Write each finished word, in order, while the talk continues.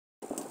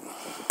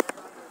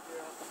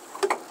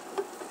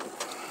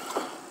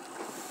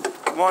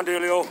Come on,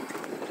 Delio.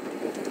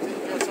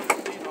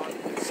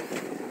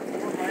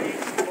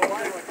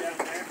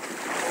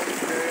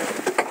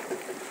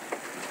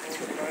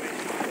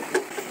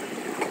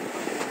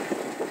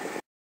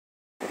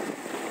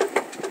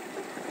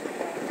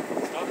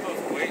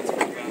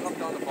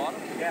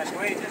 Yeah,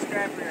 wait, just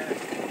grab your...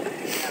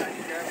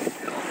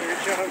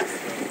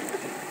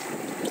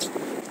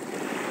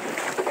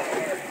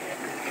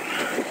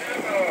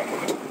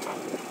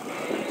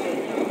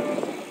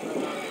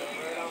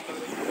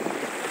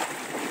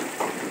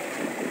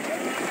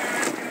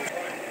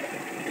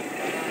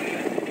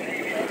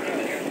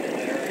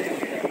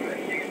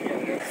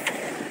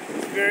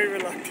 Very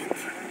reluctant.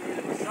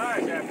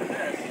 Massage after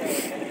this.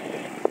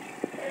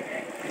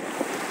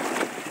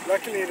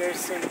 Luckily, there's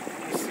some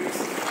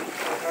masseuse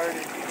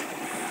already.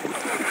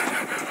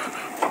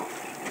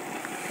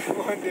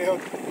 Come on, Dale.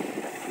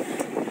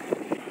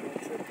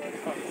 That's it,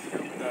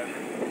 buddy.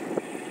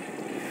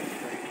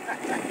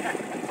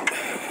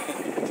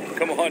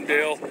 Come on,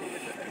 Dale.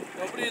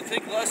 Nobody would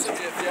think less of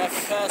you if you have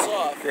to pass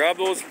off. Grab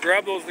those,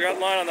 that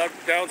line on that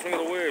downswing of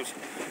the waves.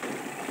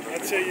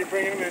 That's it, you're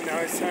bringing him in now,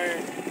 he's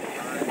tired.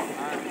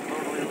 I'm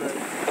totally ready.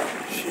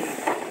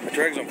 The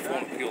drag's on full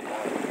on peeled line.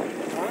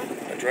 Huh?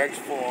 The drag's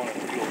full on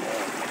and peeled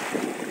line.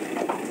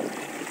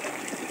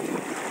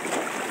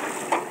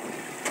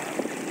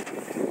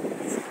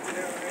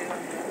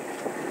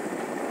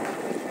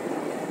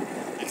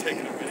 You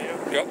taking a video?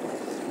 Yep.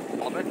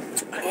 Of it?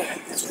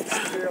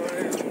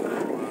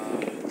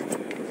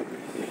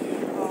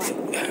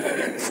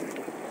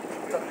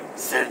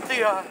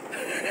 Cynthia!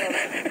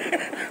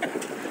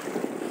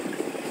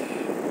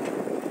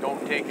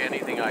 Don't take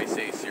anything I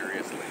say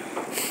seriously.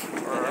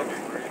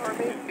 Or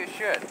maybe you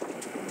should.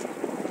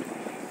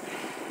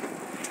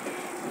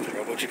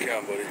 Grab what you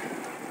can, buddy.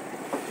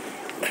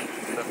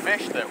 The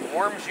fish that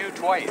warms you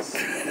twice.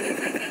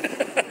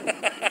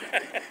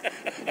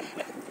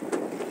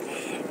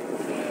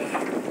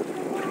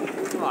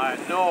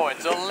 No,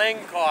 it's a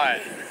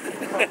lingcod.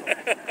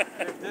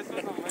 If this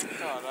was a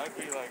lingcod, I'd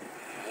be like,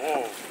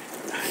 whoa.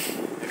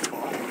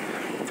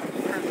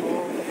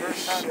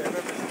 First time I've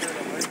ever scared a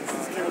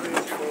lingcod.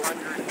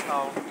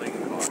 200-pound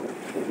lingcod.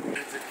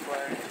 Music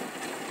playing.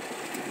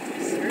 Are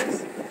you serious?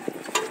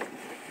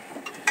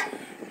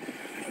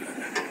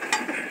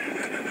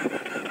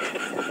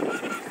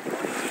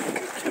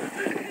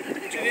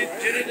 Do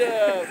you need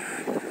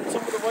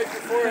some of the white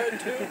beforehand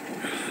too?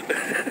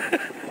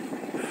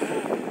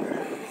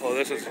 Oh,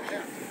 this is...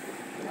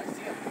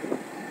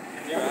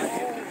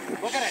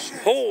 Look at it!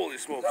 Holy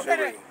smokes, here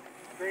we go.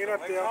 Bring it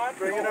up, Dale.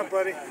 Bring it up,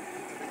 buddy.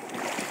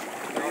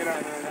 Bring it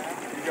up.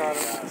 You got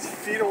him. It's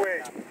feet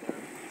away.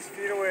 It's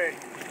feet away.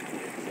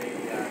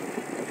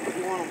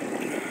 You want him?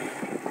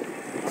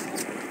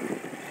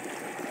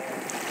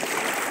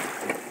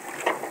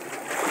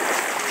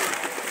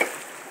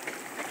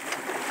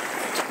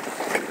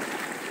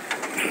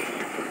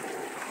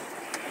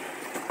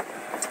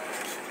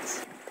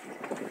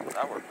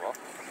 That worked well.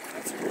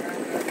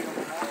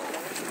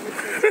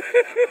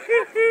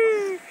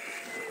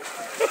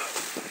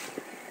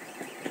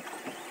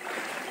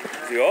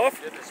 Is he off?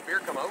 Did the spear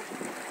come out?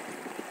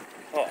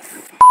 Oh,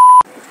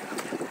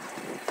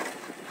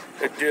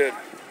 it did.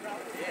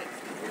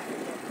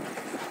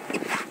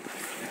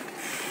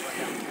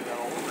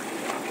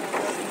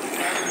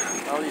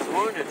 Well, he's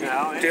wounded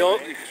now. Anyway. Dale,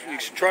 you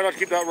should try not to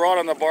keep that rod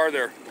on the bar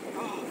there.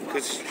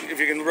 Because if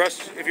you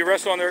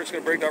rest on there, it's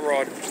going to break that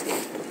rod.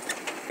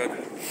 Good.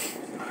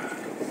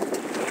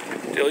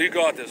 Dale, you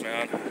got this,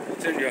 man.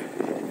 It's in you.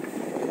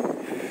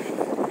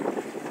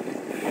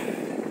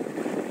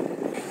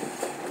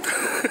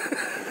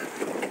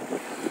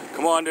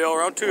 Come on, Dale,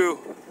 round two.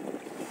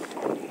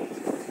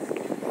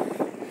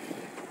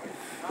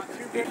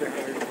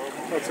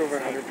 That's over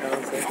 100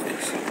 pounds.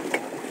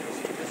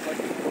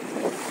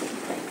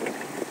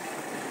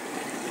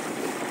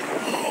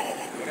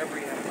 Whatever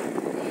you have.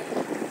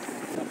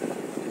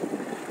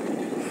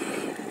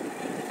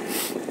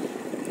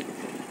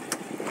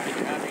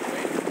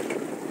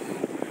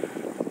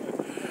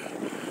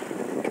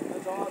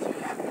 That's awesome.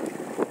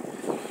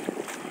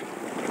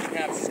 We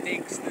have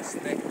steaks this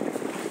thick.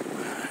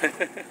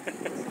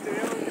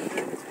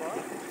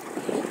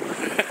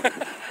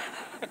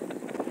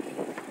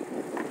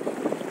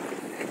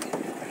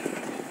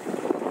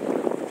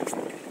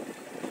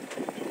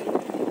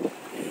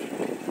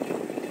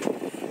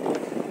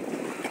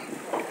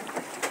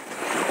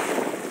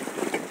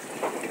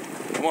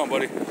 Come on,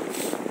 buddy.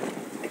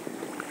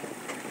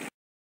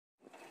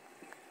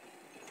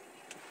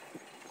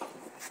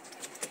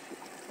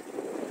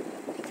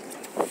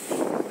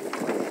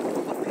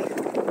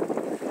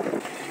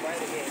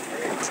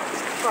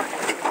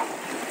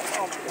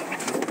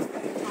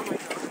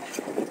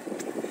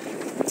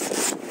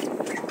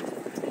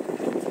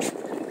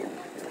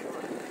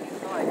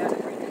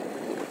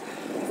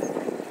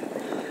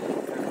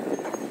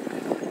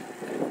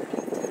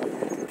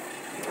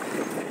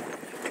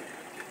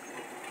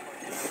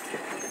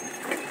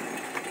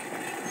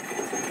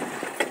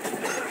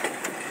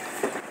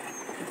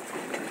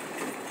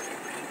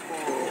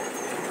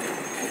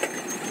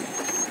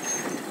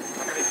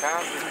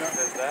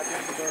 that.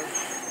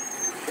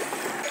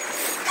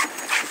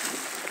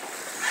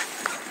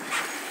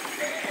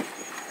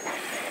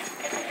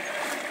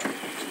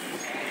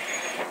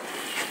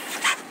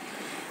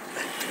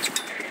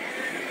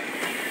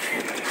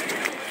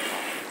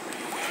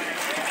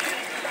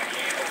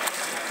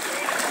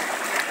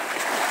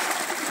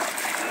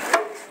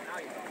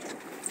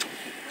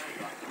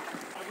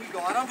 We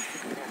got him.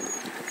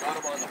 Got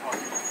him on the hook.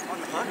 On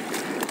the hook?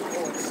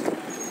 Oh, it's...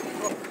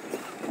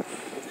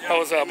 How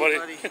was that, buddy?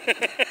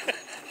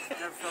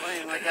 Never felt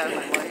anything like that in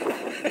my life.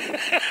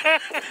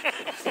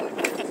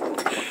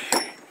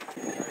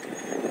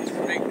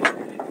 Big.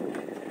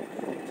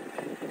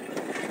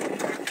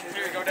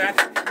 Here you go, Dad.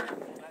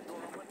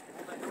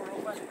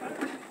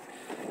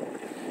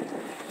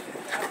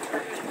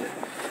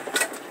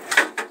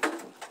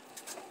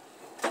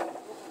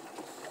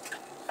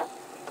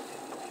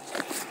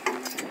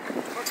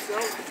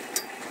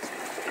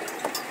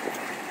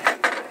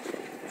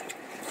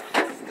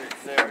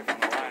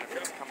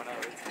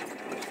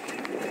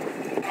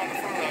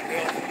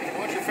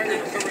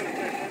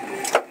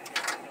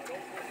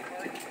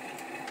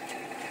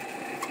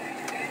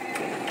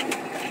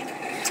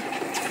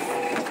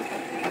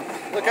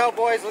 Look out,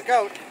 boys, look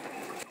out.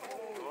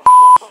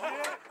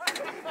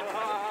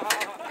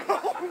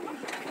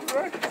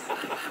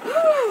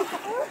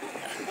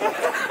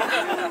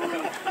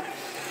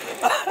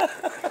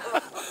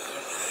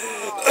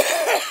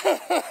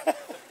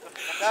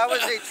 That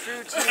was a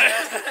true team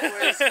effort,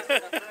 boys.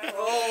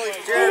 Holy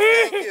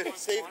Jared, thank you.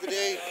 Saved the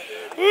day.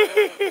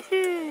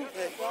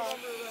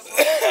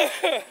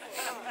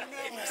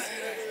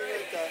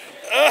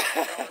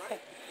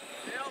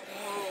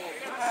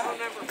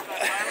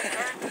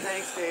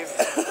 Thanks, Dave.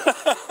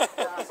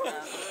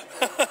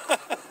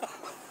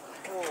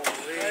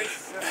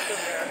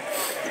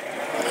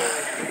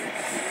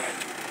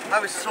 I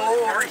was so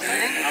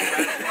overheating,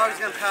 I was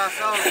going to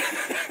pass out.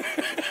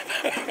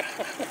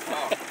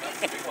 Oh,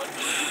 that's a big one.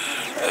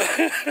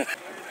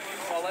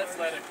 Well, let's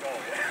let it go.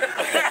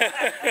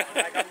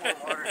 I got more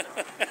water.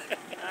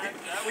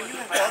 When you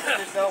involve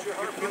yourself, you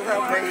feel that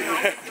way.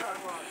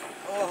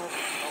 Oh.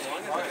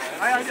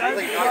 I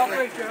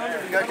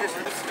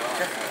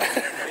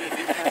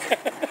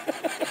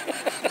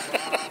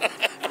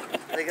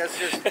think that's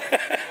just...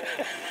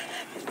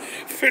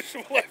 Fish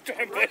of a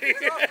lifetime, buddy.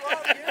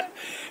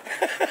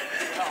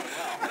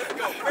 Let's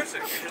go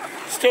fishing.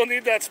 Still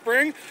need that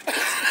spring?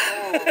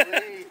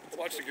 Holy.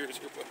 Watch the gears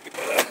here, buddy.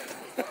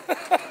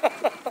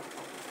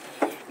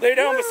 Lay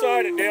down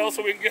beside it, Dale,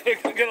 so we can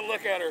get a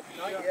look at her.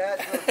 Not yet.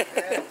 Not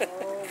yet.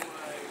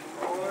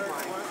 Oh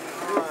my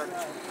God.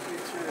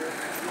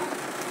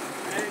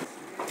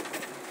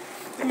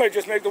 You might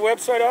just make the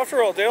website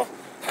after all, Dale.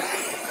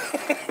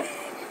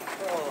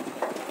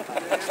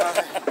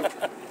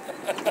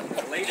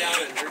 Lay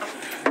down and drink.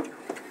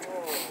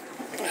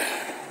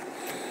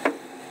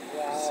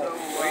 So,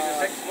 He's a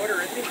 6-footer,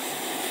 isn't he?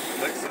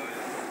 Looks so.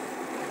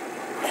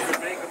 you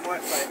can make them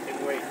wet, but I can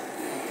wait.